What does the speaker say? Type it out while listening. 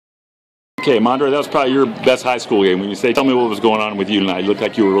Okay, Emondre, that was probably your best high school game. When you say, tell me what was going on with you tonight. You looked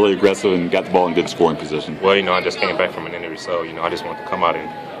like you were really aggressive and got the ball in good scoring position. Well, I just came back from an injury, so, I just wanted to come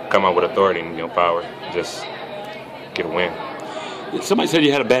out with authority and, power, just get a win. Somebody said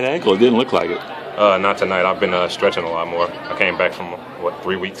you had a bad ankle. It didn't look like it. Not tonight. I've been stretching a lot more. I came back from,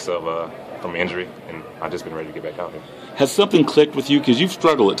 3 weeks from injury, and I've just been ready to get back out there. Has something clicked with you? Because you've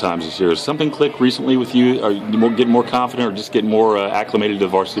struggled at times this year. Has something clicked recently with you? Are you getting more confident or just getting more acclimated to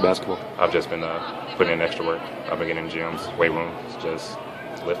varsity basketball? I've just been putting in extra work. I've been getting in gyms, weight rooms, just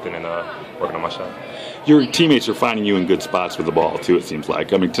lifting and working on my shot. Your teammates are finding you in good spots with the ball, too, it seems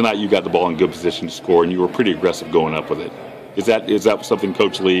like. I mean, tonight you got the ball in good position to score, and you were pretty aggressive going up with it. Is that something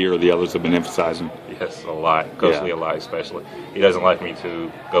Coach Lee or the others have been emphasizing? Yes, a lot. Coach Lee a lot, especially. He doesn't like me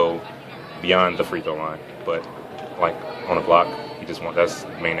to go beyond the free throw line, but like on a block, that's the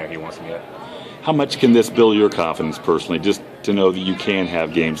main area he wants me at. How much can this build your confidence personally, just to know that you can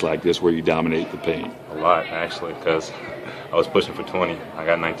have games like this where you dominate the paint? A lot, actually, because I was pushing for 20. I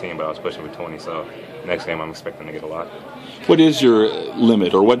got 19, but I was pushing for 20, so next game I'm expecting to get a lot. What is your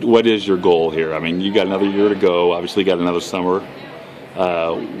limit, or what is your goal here? I mean, you got another year to go, obviously got another summer.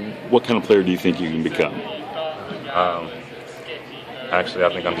 What kind of player do you think you can become? Actually, I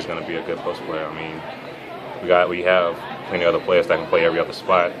think I'm just going to be a good post player. I mean, we have plenty of other players that can play every other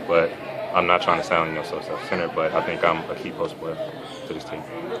spot, but I'm not trying to sound so self-centered, but I think I'm a key post player to this team.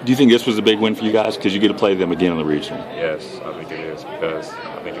 Do you think this was a big win for you guys because you get to play them again in the regional? Yes, I think it is, because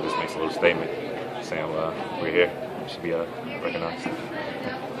I think it just makes a little statement saying we're here. We should be recognized.